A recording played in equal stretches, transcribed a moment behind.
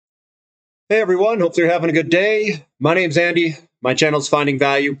Hey everyone, hope you're having a good day. My name's Andy. My channel's Finding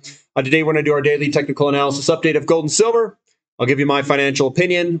Value. Today we're going to do our daily technical analysis update of gold and silver. I'll give you my financial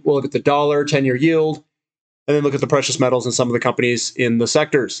opinion. We'll look at the dollar, 10-year yield, and then look at the precious metals and some of the companies in the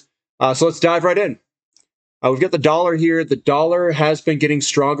sectors. So let's dive right in. We've got the dollar here. The dollar has been getting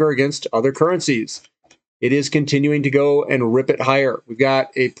stronger against other currencies. It is continuing to go and rip it higher. We've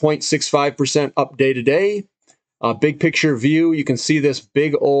got a 0.65% up day to day. Big picture view, you can see this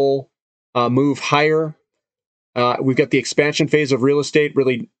big ol' move higher. We've got the expansion phase of real estate,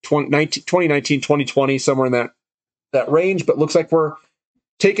 really 2019, 2020, somewhere in that range, but looks like we're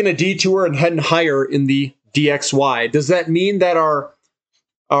taking a detour and heading higher in the DXY. Does that mean that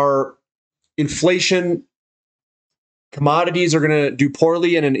our inflation commodities are going to do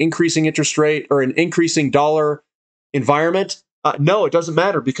poorly in an increasing interest rate or an increasing dollar environment? No, it doesn't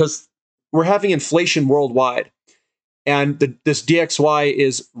matter because we're having inflation worldwide. And this DXY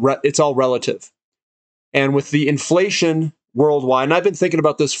it's all relative. And with the inflation worldwide, and I've been thinking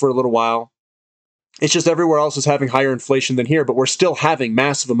about this for a little while, it's just everywhere else is having higher inflation than here, but we're still having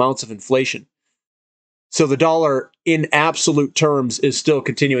massive amounts of inflation. So the dollar in absolute terms is still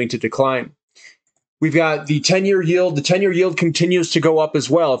continuing to decline. We've got the 10-year yield. The 10-year yield continues to go up as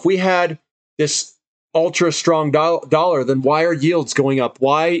well. If we had this ultra strong dollar, then why are yields going up?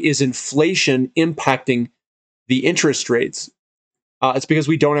 Why is inflation impacting the interest rates? It's because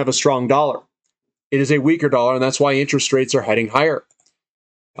we don't have a strong dollar. It is a weaker dollar, and that's why interest rates are heading higher.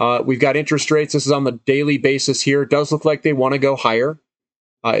 We've got interest rates. This is on the daily basis here. It does look like they want to go higher.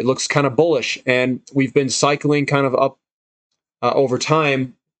 It looks kind of bullish, and we've been cycling kind of up over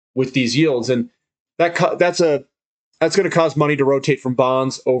time with these yields, and that's going to cause money to rotate from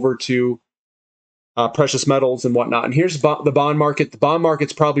bonds over to precious metals and whatnot. And here's the bond market. The bond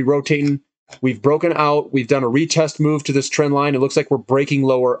market's probably rotating. We've broken out. We've done a retest move to this trend line. It looks like we're breaking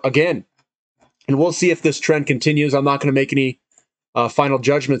lower again. And we'll see if this trend continues. I'm not going to make any final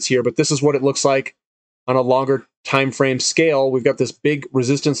judgments here, but this is what it looks like on a longer time frame scale. We've got this big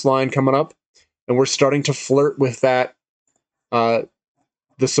resistance line coming up, and we're starting to flirt with that, the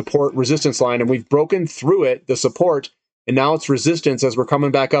support resistance line. And we've broken through it, the support, and now it's resistance as we're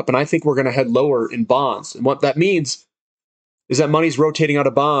coming back up. And I think we're going to head lower in bonds. And what that means is that money's rotating out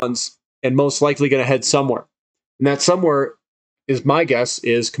of bonds and most likely going to head somewhere. And that somewhere is, my guess,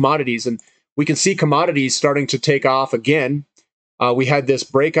 is commodities. And we can see commodities starting to take off again. We had this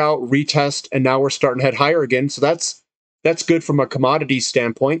breakout, retest, and now we're starting to head higher again. So that's good from a commodity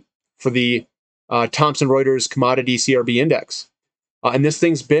standpoint for the Thomson Reuters Commodity CRB Index. And this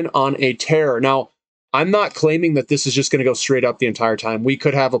thing's been on a tear. Now, I'm not claiming that this is just going to go straight up the entire time. We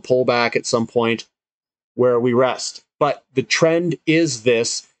could have a pullback at some point where we rest. But the trend is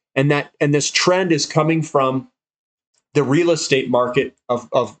this. And this trend is coming from the real estate market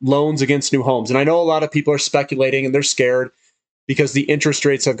of loans against new homes. And I know a lot of people are speculating and they're scared because the interest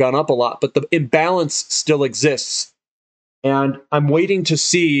rates have gone up a lot, but the imbalance still exists. And I'm waiting to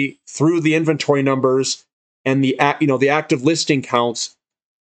see through the inventory numbers and the active listing counts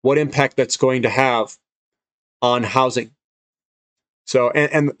what impact that's going to have on housing. So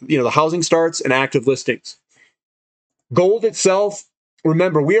and the housing starts and active listings. Gold itself,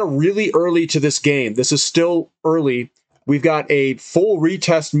 remember, we are really early to this game. This is still early. We've got a full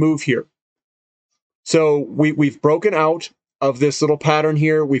retest move here. So we've broken out of this little pattern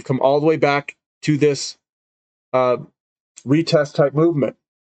here. We've come all the way back to this retest type movement.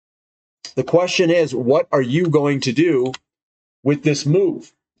 The question is, what are you going to do with this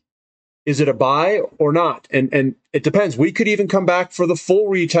move? Is it a buy or not? And it depends. We could even come back for the full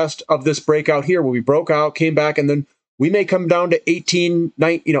retest of this breakout here where we broke out, came back, and then we may come down to 1815,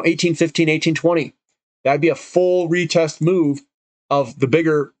 1820. That'd be a full retest move of the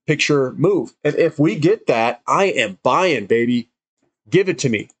bigger picture move. And if we get that, I am buying, baby. Give it to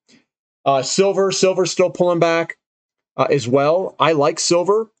me. Silver's still pulling back as well. I like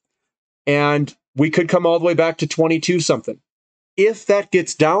silver, and we could come all the way back to 22 something. If that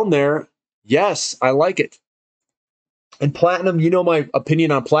gets down there, yes, I like it. And platinum, you know my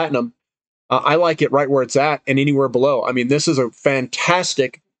opinion on platinum. I like it right where it's at and anywhere below. I mean, this is a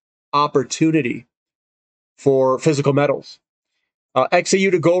fantastic opportunity for physical metals.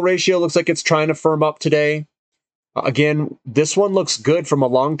 XAU to gold ratio looks like it's trying to firm up today. Again, this one looks good from a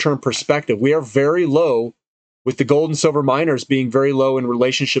long-term perspective. We are very low with the gold and silver miners being very low in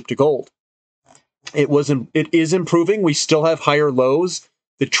relationship to gold. It is improving. We still have higher lows.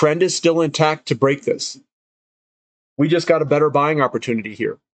 The trend is still intact to break this. We just got a better buying opportunity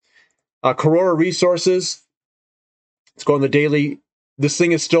here. Karora Resources, let's go on the daily. This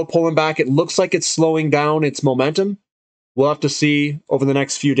thing is still pulling back. It looks like it's slowing down its momentum. We'll have to see over the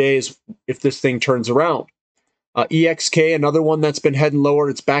next few days if this thing turns around. EXK, another one that's been heading lower.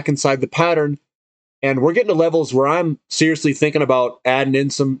 It's back inside the pattern. And we're getting to levels where I'm seriously thinking about adding in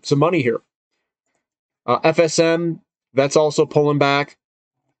some money here. FSM, that's also pulling back.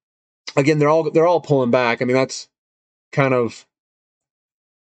 Again, they're all pulling back. I mean, that's kind of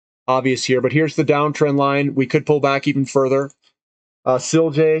obvious here. But here's the downtrend line. We could pull back even further.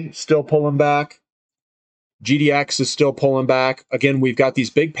 SILJ still pulling back. GDX is still pulling back. Again, we've got these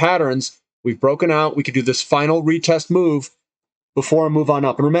big patterns. We've broken out. We could do this final retest move before I move on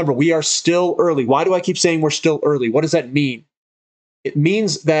up. And remember, we are still early. Why do I keep saying we're still early? What does that mean? It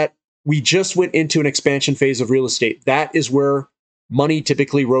means that we just went into an expansion phase of real estate. That is where money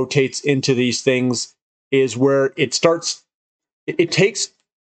typically rotates into these things, is where it starts. It takes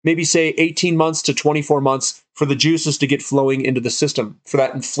maybe say 18 months to 24 months for the juices to get flowing into the system, for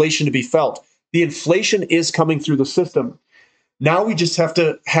that inflation to be felt. The inflation is coming through the system. Now we just have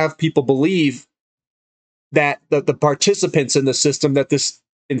to have people believe that the participants in the system, that this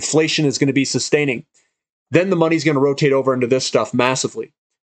inflation is going to be sustaining. Then the money's going to rotate over into this stuff massively.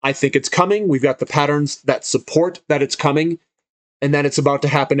 I think it's coming. We've got the patterns that support that it's coming and that it's about to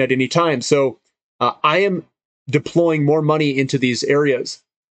happen at any time. So I am deploying more money into these areas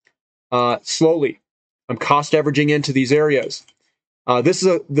slowly. I'm cost averaging into these areas. This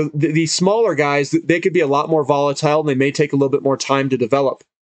is these smaller guys, they could be a lot more volatile and they may take a little bit more time to develop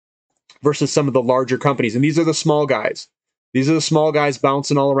versus some of the larger companies. And these are the small guys. These are the small guys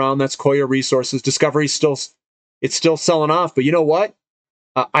bouncing all around. That's Koya Resources. Discovery's it's still selling off. But you know what?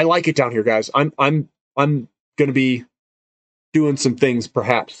 I like it down here, guys. I'm going to be doing some things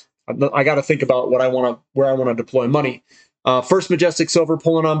perhaps. I got to think about where I want to deploy money. First Majestic Silver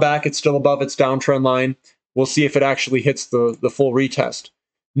pulling on back. It's still above its downtrend line. We'll see if it actually hits the full retest.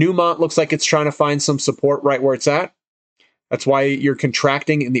 Newmont looks like it's trying to find some support right where it's at. That's why you're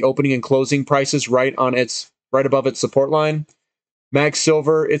contracting in the opening and closing prices right above its support line. Mag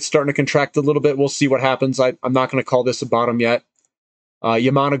Silver, it's starting to contract a little bit. We'll see what happens. I'm not going to call this a bottom yet.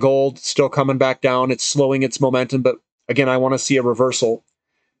 Yamana Gold still coming back down. It's slowing its momentum, but again, I want to see a reversal.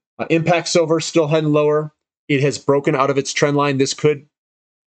 Impact Silver still heading lower. It has broken out of its trend line. This could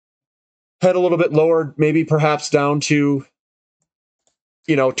head a little bit lower, maybe perhaps down to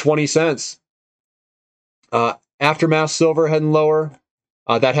 20 cents. Aftermath Silver heading lower.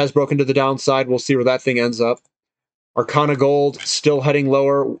 That has broken to the downside. We'll see where that thing ends up. Arcana Gold still heading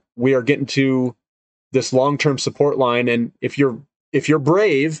lower. We are getting to this long-term support line, and if you're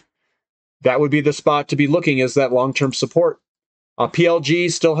brave, that would be the spot to be looking, is that long-term support.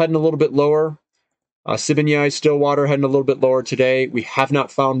 PLG still heading a little bit lower. Siboney Stillwater heading a little bit lower today. We have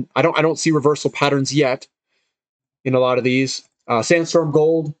not found. I don't see reversal patterns yet in a lot of these. Sandstorm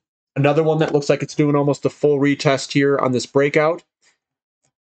Gold, another one that looks like it's doing almost a full retest here on this breakout.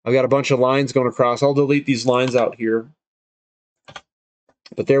 I've got a bunch of lines going across. I'll delete these lines out here.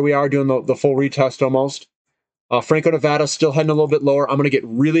 But there we are doing the full retest almost. Franco Nevada still heading a little bit lower. I'm going to get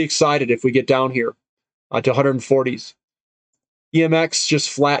really excited if we get down here to 140s. EMX just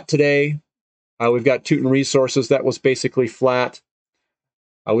flat today. We've got Teuton Resources that was basically flat.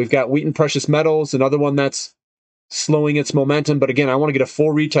 We've got Wheaton Precious Metals, another one that's slowing its momentum. But again, I want to get a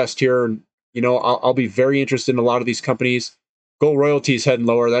full retest here, and I'll be very interested in a lot of these companies. Gold Royalties heading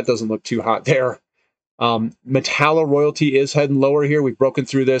lower. That doesn't look too hot there. Metallo Royalty is heading lower here. We've broken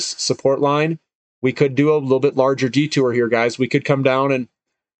through this support line. We could do a little bit larger detour here, guys. We could come down, and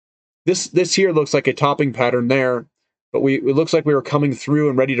this here looks like a topping pattern there, but it looks like we were coming through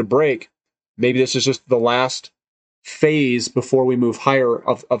and ready to break. Maybe this is just the last phase before we move higher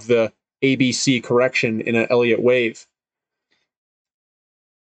of the ABC correction in an Elliott wave.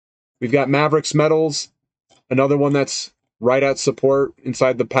 We've got Mavericks Metals, another one that's right at support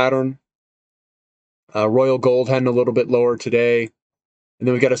inside the pattern. Royal Gold heading a little bit lower today. And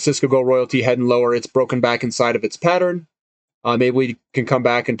then we've got a Cisco Gold Royalty heading lower. It's broken back inside of its pattern. Maybe we can come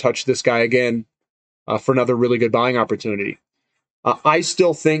back and touch this guy again for another really good buying opportunity. I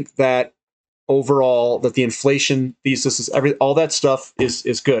still think that overall that the inflation thesis is all that stuff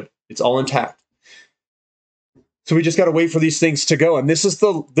is good. It's all intact. So we just got to wait for these things to go. And this is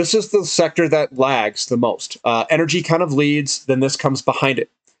the sector that lags the most. Energy kind of leads, then this comes behind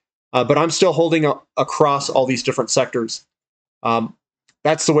it. But I'm still holding across all these different sectors.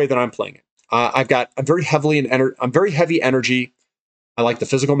 That's the way that I'm playing it. I'm very heavy energy. I like the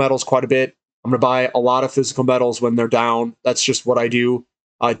physical metals quite a bit. I'm going to buy a lot of physical metals when they're down. That's just what I do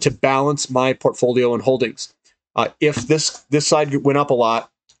to balance my portfolio and holdings. If this side went up a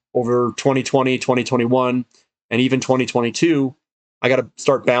lot over 2020, 2021, and even 2022, I got to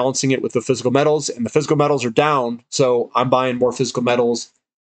start balancing it with the physical metals, and the physical metals are down. So I'm buying more physical metals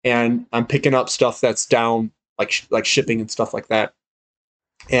and I'm picking up stuff that's down, like shipping and stuff like that.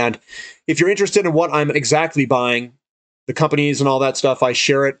 And if you're interested in what I'm exactly buying, the companies and all that stuff, I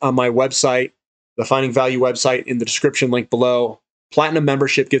share it on my website, the Finding Value website, in the description link below. Platinum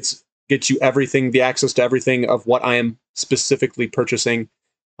membership gets you everything, the access to everything of what I am specifically purchasing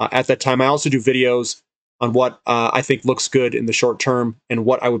at that time. I also do videos on what I think looks good in the short term and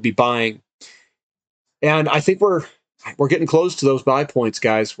what I would be buying. And I think we're getting close to those buy points,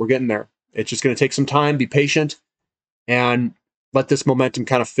 guys. We're getting there. It's just going to take some time. Be patient and let this momentum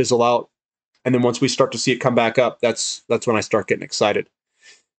kind of fizzle out. And then once we start to see it come back up, that's when I start getting excited.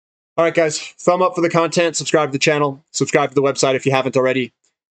 All right, guys, thumb up for the content, subscribe to the channel, subscribe to the website if you haven't already,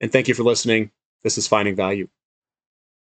 and thank you for listening. This is Finding Value.